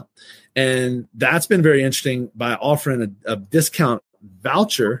discount. And that's been very interesting by offering a discount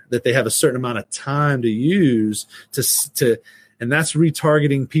voucher that they have a certain amount of time to use and that's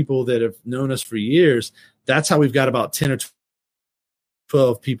retargeting people that have known us for years. That's how we've got about 10 or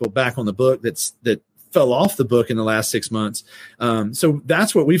 12 people back on the book that fell off the book in the last 6 months. So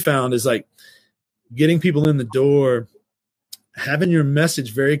that's what we found is like getting people in the door, having your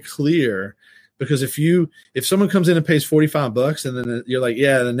message very clear. Because if someone comes in and pays $45 and then you're like,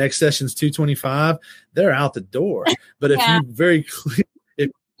 yeah, the next session's $225, they're out the door. But if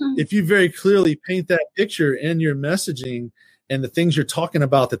you very clearly paint that picture in your messaging and the things you're talking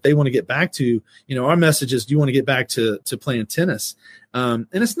about that they want to get back to, our message is, do you want to get back to playing tennis? And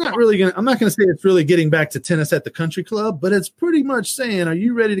it's not really I'm not going to say it's really getting back to tennis at the country club, but it's pretty much saying, are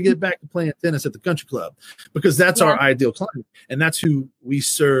you ready to get back to playing tennis at the country club? Because that's our ideal client. And that's who we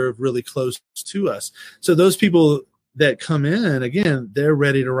serve really close to us. So those people that come in, again, they're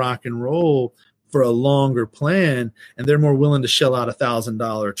ready to rock and roll for a longer plan. And they're more willing to shell out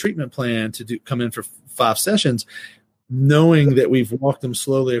 $1,000 treatment plan to come in for 5 sessions, knowing that we've walked them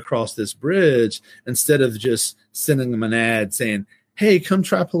slowly across this bridge instead of just sending them an ad saying, hey, come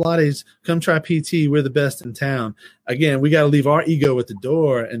try Pilates, come try PT. We're the best in town. Again, we got to leave our ego at the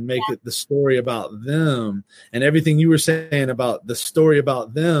door and make it the story about them. And everything you were saying about the story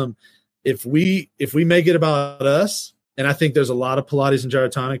about them, if we make it about us, and I think there's a lot of Pilates and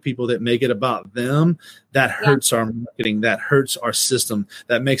gyrotonic people that make it about them, that hurts our marketing, that hurts our system,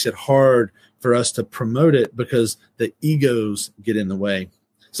 that makes it hard for us to promote it because the egos get in the way.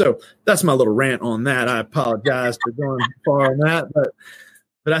 So that's my little rant on that. I apologize for going far on that,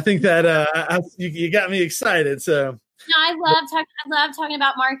 but I think that you got me excited. So no, I love talking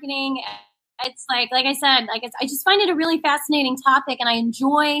about marketing. It's like I said, I just find it a really fascinating topic, and I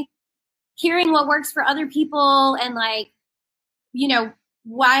enjoy hearing what works for other people and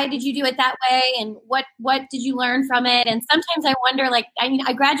why did you do it that way and what did you learn from it? And sometimes I wonder,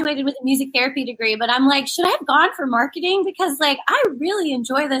 I graduated with a music therapy degree, but I'm like, should I have gone for marketing? Because I really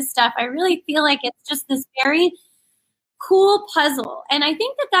enjoy this stuff. I really feel like it's just this very cool puzzle. And I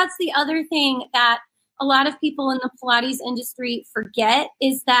think that that's the other thing that a lot of people in the Pilates industry forget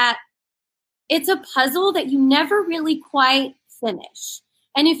is that it's a puzzle that you never really quite finish.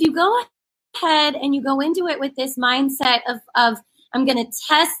 And if you go ahead and you go into it with this mindset of I'm going to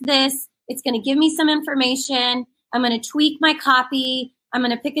test this. It's going to give me some information. I'm going to tweak my copy. I'm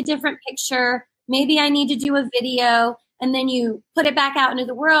going to pick a different picture. Maybe I need to do a video. And then you put it back out into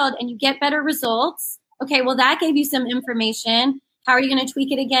the world and you get better results. Okay, well, that gave you some information. How are you going to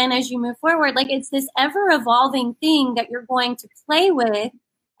tweak it again as you move forward? It's this ever evolving thing that you're going to play with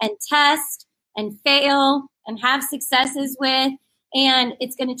and test and fail and have successes with. And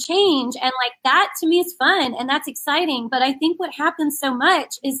it's going to change. And that to me is fun and that's exciting. But I think what happens so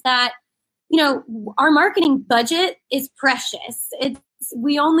much is that, our marketing budget is precious.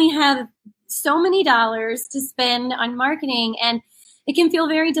 We only have so many dollars to spend on marketing. And it can feel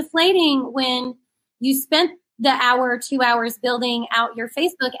very deflating when you spent the hour, 2 hours building out your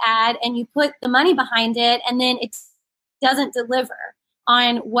Facebook ad and you put the money behind it and then it doesn't deliver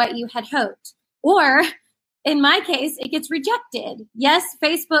on what you had hoped. Or in my case, it gets rejected. Yes,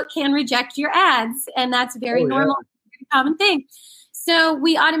 Facebook can reject your ads, and that's a very normal, very common thing. So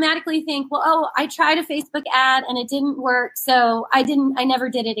we automatically think, well, I tried a Facebook ad and it didn't work, so I never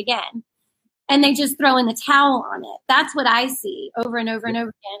did it again. And they just throw in the towel on it. That's what I see over and over and over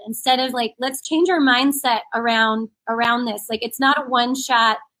again. Instead of let's change our mindset around this. It's not a one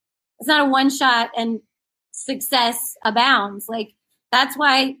shot. It's not a one shot and success abounds. That's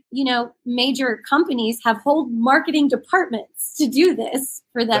why, major companies have whole marketing departments to do this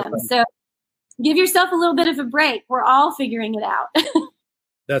for them. So give yourself a little bit of a break. We're all figuring it out.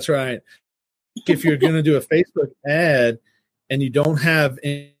 That's right. If you're going to do a Facebook ad and you don't have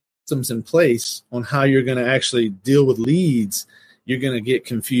systems in place on how you're going to actually deal with leads, you're going to get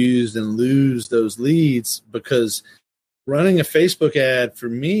confused and lose those leads because running a Facebook ad for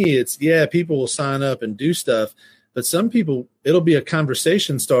me, it's people will sign up and do stuff, but some people, it'll be a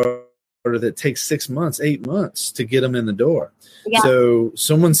conversation starter that takes 6 months, 8 months to get them in the door. Yeah. So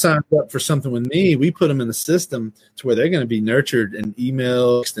someone signs up for something with me, we put them in the system to where they're going to be nurtured and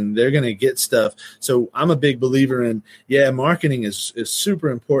emailed and they're going to get stuff. So I'm a big believer in, marketing is super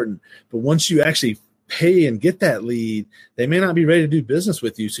important. But once you actually pay and get that lead, they may not be ready to do business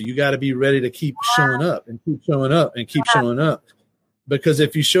with you. So you got to be ready to keep showing up and keep showing up and keep showing up. Because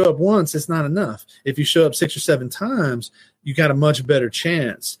if you show up once, it's not enough. If you show up 6 or 7 times, you got a much better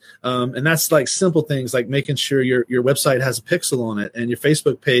chance. And that's like simple things like making sure your website has a pixel on it and your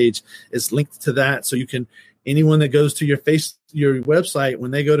Facebook page is linked to that. So you can, anyone that goes to your website,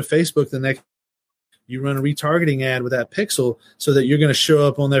 when they go to Facebook, you run a retargeting ad with that pixel so that you're going to show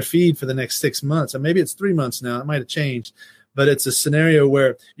up on their feed for the next 6 months. Or maybe it's 3 months now. It might have changed. But it's a scenario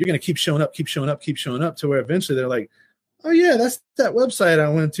where you're going to keep showing up to where eventually they're like, oh yeah, that's that website I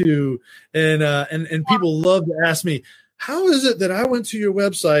went to. And people love to ask me, how is it that I went to your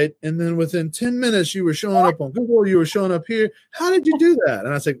website and then within 10 minutes you were showing up on Google, you were showing up here? How did you do that?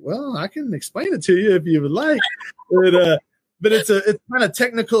 And I said, well, I can explain it to you if you would like. But it's kind of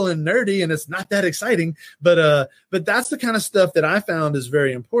technical and nerdy and it's not that exciting. But that's the kind of stuff that I found is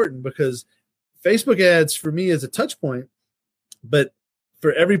very important, because Facebook ads for me is a touch point, but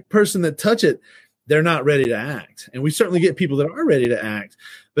for every person that touch it, they're not ready to act. And we certainly get people that are ready to act.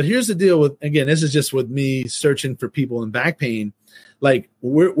 But here's the deal with, again, this is just with me searching for people in back pain. Like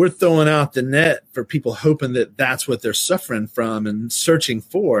we're throwing out the net for people hoping that that's what they're suffering from and searching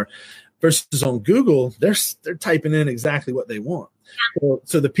for, versus on Google, they're typing in exactly what they want.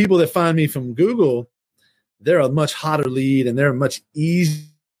 So the people that find me from Google, they're a much hotter lead and they're much easier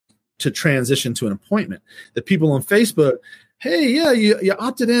to transition to an appointment. The people on Facebook, hey, yeah, you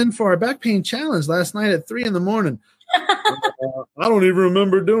opted in for our back pain challenge last night at 3 a.m. I don't even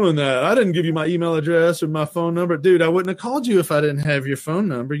remember doing that. I didn't give you my email address or my phone number. Dude, I wouldn't have called you if I didn't have your phone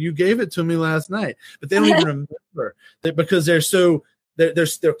number. You gave it to me last night. But they don't even remember because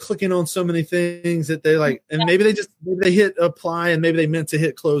they're clicking on so many things that they like, and maybe they hit apply and maybe they meant to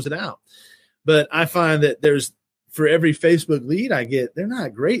hit close it out. But I find that for every Facebook lead I get, they're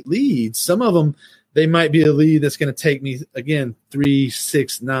not great leads. Some of them, they might be a lead that's going to take me, again, 3,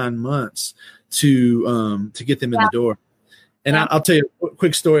 6, 9 months to get them in the door. And I'll tell you a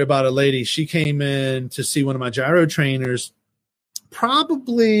quick story about a lady. She came in to see one of my gyro trainers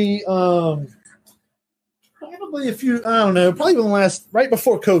probably right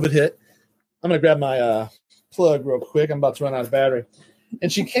before COVID hit. I'm going to grab my plug real quick. I'm about to run out of battery.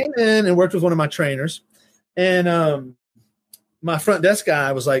 And she came in and worked with one of my trainers. And my front desk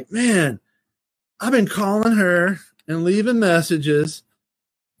guy was like, man, I've been calling her and leaving messages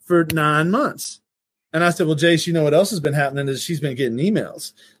for 9 months. And I said, well, Jace, you know what else has been happening is she's been getting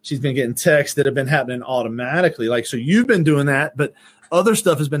emails. She's been getting texts that have been happening automatically. Like, so you've been doing that, but other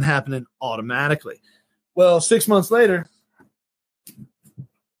stuff has been happening automatically. Well, 6 months later,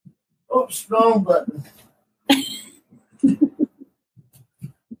 wrong button.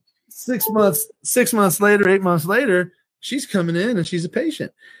 6 months later, 8 months later, she's coming in and she's a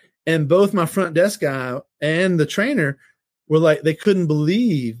patient. And both my front desk guy and the trainer were like, they couldn't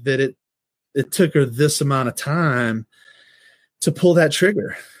believe that it took her this amount of time to pull that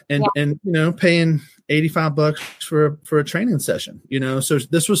trigger and paying $85 for a training session, So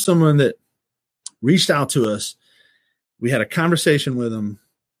this was someone that reached out to us. We had a conversation with them.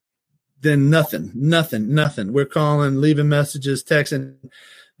 Then nothing. We're calling, leaving messages, texting.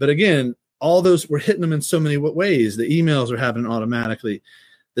 But again, all those, we're hitting them in so many ways. The emails are happening automatically.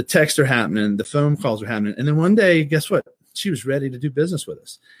 The texts are happening. The phone calls are happening. And then one day, guess what? She was ready to do business with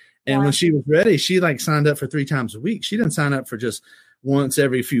us. And when she was ready, she signed up for 3 times a week. She didn't sign up for just once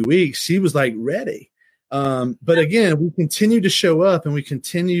every few weeks. She was ready. But again, we continued to show up and we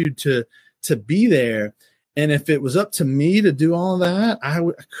continued to be there. And if it was up to me to do all of that, I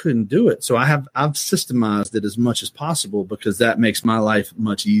couldn't do it. So I've systemized it as much as possible because that makes my life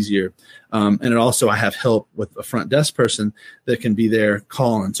much easier. And it also, I have help with a front desk person that can be there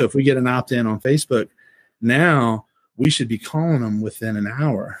calling. So if we get an opt-in on Facebook now, we should be calling them within an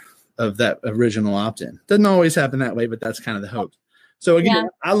hour of that original opt-in. Doesn't always happen that way, but that's kind of the hope. So again,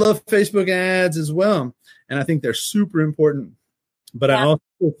 I love Facebook ads as well. And I think they're super important. But I also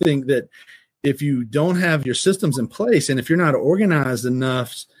think that if you don't have your systems in place and if you're not organized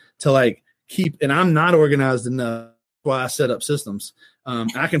enough to keep, and I'm not organized enough, that's why I set up systems.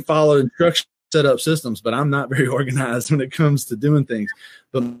 I can follow instructions, set up systems, but I'm not very organized when it comes to doing things.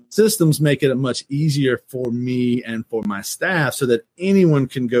 But systems make it much easier for me and for my staff so that anyone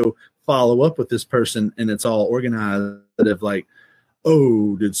can go follow up with this person and it's all organized of like,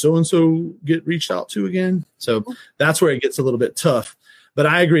 oh, did so-and-so get reached out to again? So that's where it gets a little bit tough. But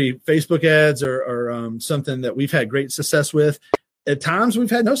I agree. Facebook ads are something that we've had great success with. At times we've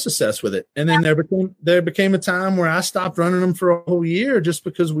had no success with it. And then there became a time where I stopped running them for a whole year just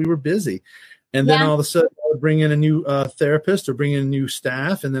because we were busy. And then all of a sudden I would bring in a new therapist or bring in new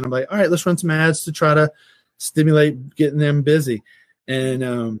staff. And then I'm like, all right, let's run some ads to try to stimulate getting them busy.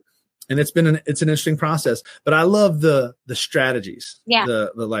 And it's an interesting process, but I love the strategies. Yeah.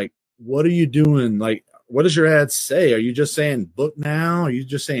 The like, what are you doing? Like, what does your ad say? Are you just saying book now? Are you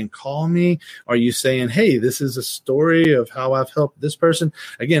just saying call me? Are you saying, hey, this is a story of how I've helped this person?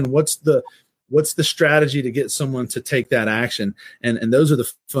 Again, what's the strategy to get someone to take that action? And those are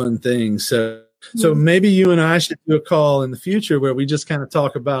the fun things. So maybe you and I should do a call in the future where we just kind of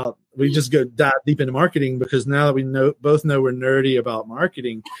talk about, we just go dive deep into marketing, because now that we both know we're nerdy about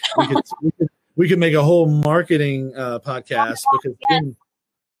marketing, we could make a whole marketing podcast, because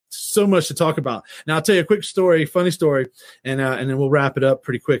so much to talk about. Now I'll tell you a quick story, funny story, and then we'll wrap it up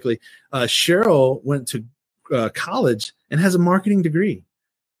pretty quickly. Cheryl went to college and has a marketing degree.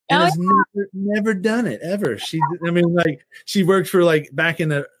 And has never done it ever. She worked for back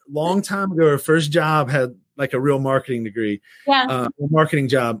in a long time ago. Her first job had like a real marketing degree, a marketing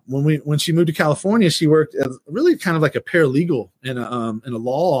job. When she moved to California, she worked as really kind of like a paralegal in a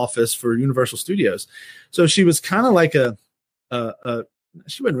law office for Universal Studios. So she was kind of like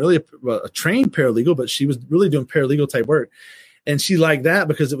she wasn't really a trained paralegal, but she was really doing paralegal type work. And she liked that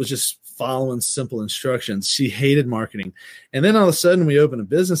because it was just following simple instructions. She hated marketing. And then all of a sudden we open a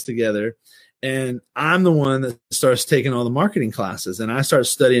business together, and I'm the one that starts taking all the marketing classes, and I start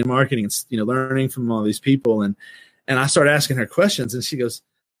studying marketing and, learning from all these people. And I start asking her questions, and she goes,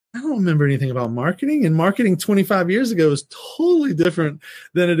 I don't remember anything about marketing. And marketing 25 years ago is totally different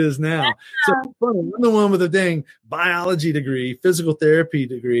than it is now. So I'm the one with a dang biology degree, physical therapy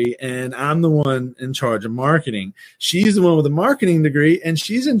degree, and I'm the one in charge of marketing. She's the one with a marketing degree, and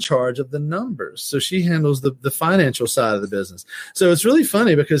she's in charge of the numbers. So she handles the financial side of the business. So it's really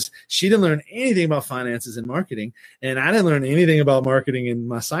funny because she didn't learn anything about finances and marketing, and I didn't learn anything about marketing in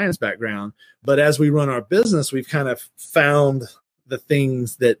my science background. But as we run our business, we've kind of found the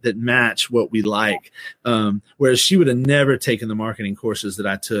things that match what we like. Whereas she would have never taken the marketing courses that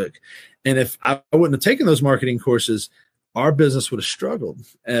I took. And if I wouldn't have taken those marketing courses, our business would have struggled,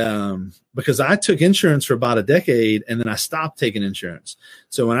 because I took insurance for about a decade, and then I stopped taking insurance.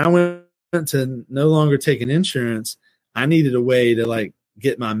 So when I went to no longer taking insurance, I needed a way to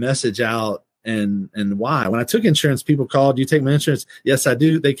get my message out. And why? When I took insurance, people called, do you take my insurance? Yes, I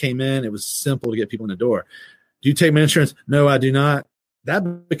do. They came in. It was simple to get people in the door. Do you take my insurance? No, I do not.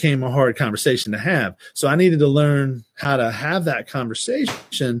 That became a hard conversation to have. So I needed to learn how to have that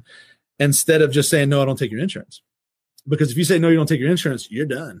conversation instead of just saying, no, I don't take your insurance. Because if you say, no, you don't take your insurance, you're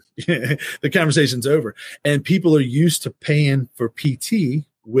done. The conversation's over. And people are used to paying for PT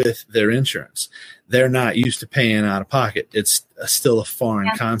with their insurance. They're not used to paying out of pocket. It's still a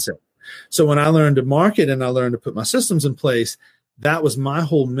foreign concept. So when I learned to market and I learned to put my systems in place, that was my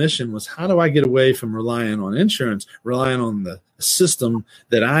whole mission, was how do I get away from relying on insurance, relying on the system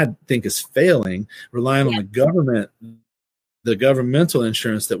that I think is failing, relying on the governmental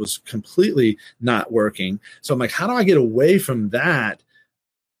insurance that was completely not working. So I'm like, how do I get away from that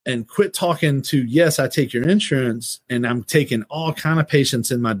and quit talking to, yes, I take your insurance, and I'm taking all kind of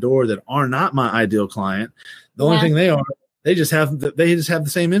patients in my door that are not my ideal client. The only thing they just have the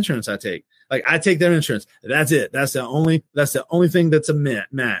same insurance I take. Like, I take their insurance. That's it. That's the only thing that's a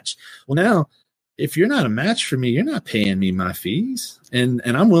match. Well, now, if you're not a match for me, you're not paying me my fees. And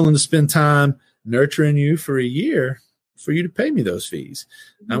I'm willing to spend time nurturing you for a year for you to pay me those fees.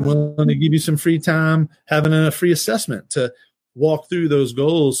 I'm willing to give you some free time, having a free assessment to walk through those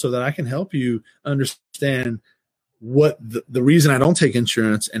goals so that I can help you understand what the reason I don't take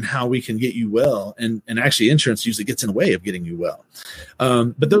insurance and how we can get you well. And actually, insurance usually gets in the way of getting you well.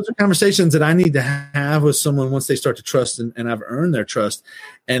 But those are conversations that I need to have with someone once they start to trust and I've earned their trust.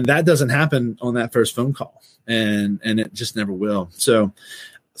 And that doesn't happen on that first phone call. And it just never will.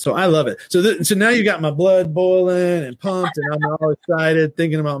 So I love it. So now you got my blood boiling and pumped, and I'm all excited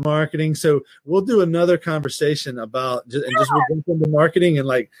thinking about marketing. So we'll do another conversation about we'll jump into marketing and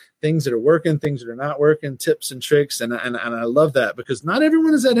things that are working, things that are not working, tips and tricks. And I love that, because not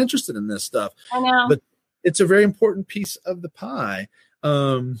everyone is that interested in this stuff. I know. But it's a very important piece of the pie.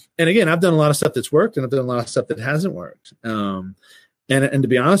 And again, I've done a lot of stuff that's worked, and I've done a lot of stuff that hasn't worked. And to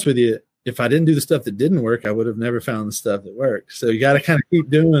be honest with you, if I didn't do the stuff that didn't work, I would have never found the stuff that worked. So you got to kind of keep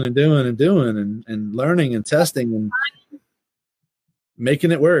doing and learning and testing and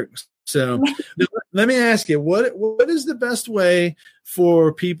making it work. So let me ask you, what is the best way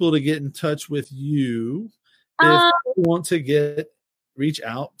for people to get in touch with you if they want to reach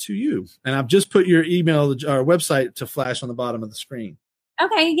out to you? And I've just put your email or website to flash on the bottom of the screen.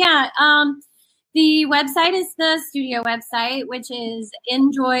 Okay, yeah. The website is the studio website, which is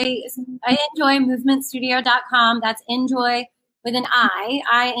enjoymovementstudio.com. That's enjoy with an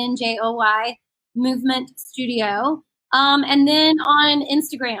INJOY, Movement Studio. And then on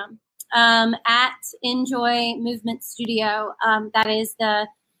Instagram, at Enjoy Movement Studio. That is the,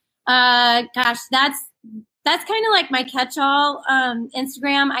 that's kind of like my catch-all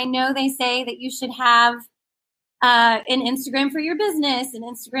Instagram. I know they say that you should have an Instagram for your business, an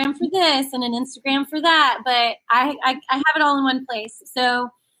Instagram for this, and an Instagram for that. But I have it all in one place. So,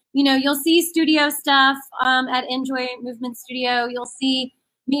 you'll see studio stuff at Enjoy Movement Studio. You'll see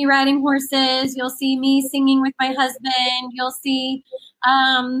me riding horses. You'll see me singing with my husband. You'll see,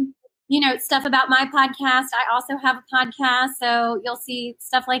 stuff about my podcast. I also have a podcast. So you'll see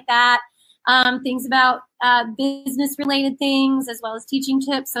stuff like that. Things about business related things as well as teaching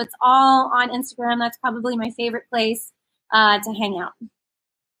tips. So it's all on Instagram. That's probably my favorite place to hang out.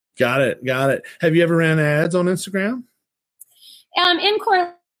 Got it. Have you ever ran ads on Instagram? In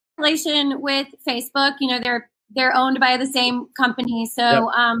correlation with Facebook, they're owned by the same company. So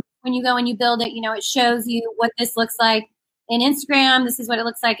when you go and you build it, it shows you what this looks like in Instagram. This is what it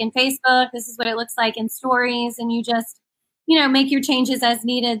looks like in Facebook. This is what it looks like in stories. And you just, make your changes as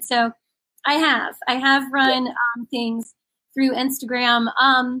needed. So I have run things through Instagram.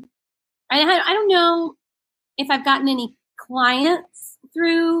 I don't know if I've gotten any clients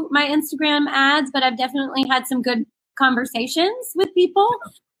through my Instagram ads, but I've definitely had some good conversations with people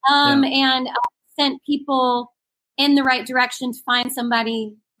and sent people in the right direction to find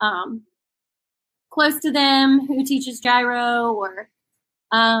somebody close to them who teaches gyro, or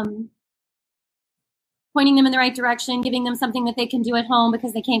pointing them in the right direction, giving them something that they can do at home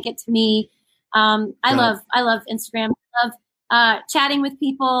because they can't get to me. I love Instagram. I love chatting with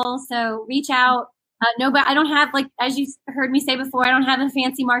people. So reach out. But I don't have, as you heard me say before, I don't have a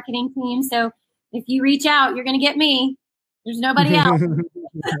fancy marketing team. So if you reach out, you're going to get me. There's nobody else.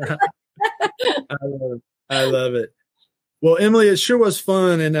 I love it. Well, Emily, it sure was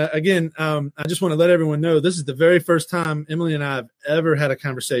fun. And again, I just want to let everyone know this is the very first time Emily and I have ever had a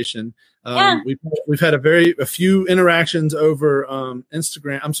conversation. We've had a few interactions over over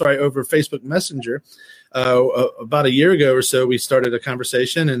Facebook Messenger. About a year ago or so, we started a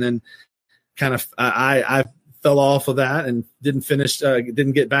conversation, and then kind of I fell off of that and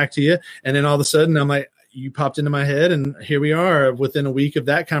didn't get back to you. And then all of a sudden, I'm like, you popped into my head, and here we are. Within a week of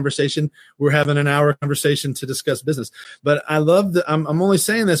that conversation, we're having an hour conversation to discuss business. But I love that. I'm only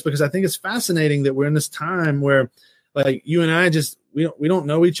saying this because I think it's fascinating that we're in this time where, like, you and I we don't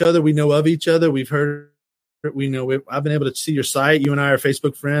know each other. We know of each other. I've been able to see your site. You and I are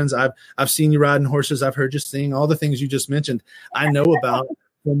Facebook friends. I've seen you riding horses. I've heard you sing. All the things you just mentioned, I know about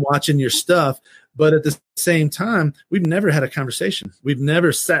from watching your stuff. But at the same time, we've never had a conversation. We've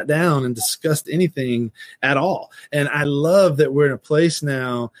never sat down and discussed anything at all. And I love that we're in a place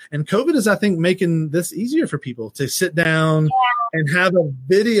now. And COVID is, I think, making this easier for people to sit down and have a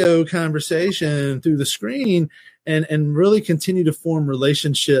video conversation through the screen and really continue to form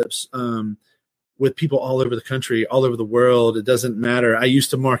relationships with people all over the country, all over the world. It doesn't matter. I used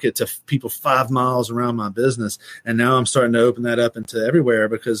to market to people 5 miles around my business. And now I'm starting to open that up into everywhere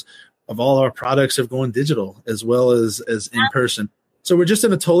because of all our products have gone digital as well as in person. So we're just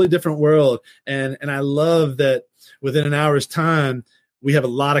in a totally different world. And I love that within an hour's time, we have a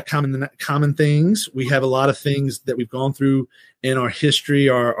lot of common things. We have a lot of things that we've gone through in our history,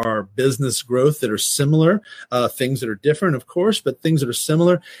 our business growth that are similar, things that are different, of course, but things that are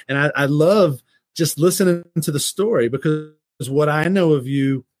similar. And I love just listening to the story, because what I know of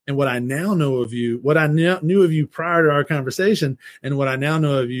you and what I now know of you, what I knew of you prior to our conversation and what I now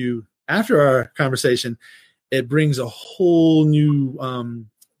know of you after our conversation, it brings a whole new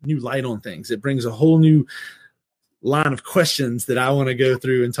light on things. It brings a whole new line of questions that I want to go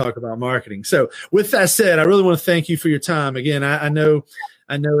through and talk about marketing. So with that said, I really want to thank you for your time. Again, I know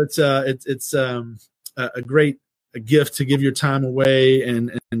it's a great gift to give your time away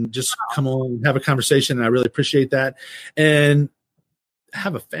and just come on and have a conversation. And I really appreciate that. And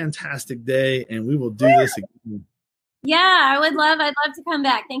have a fantastic day, and we will do this again. Yeah, I'd love to come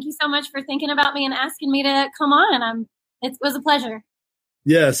back. Thank you so much for thinking about me and asking me to come on. It was a pleasure.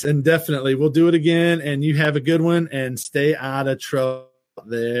 Yes, and definitely. We'll do it again, and you have a good one, and stay out of trouble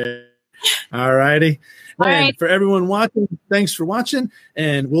there. All righty. All right. For everyone watching, thanks for watching,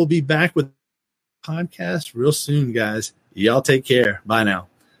 and we'll be back with a podcast real soon, guys. Y'all take care. Bye now.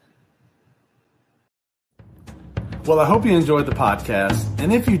 Well, I hope you enjoyed the podcast.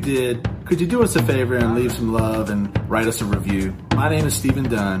 And if you did, could you do us a favor and leave some love and write us a review? My name is Stephen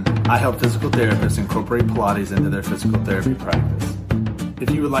Dunn. I help physical therapists incorporate Pilates into their physical therapy practice.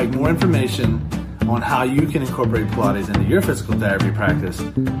 If you would like more information on how you can incorporate Pilates into your physical therapy practice,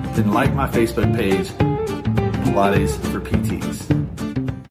 then like my Facebook page, Pilates for PTs.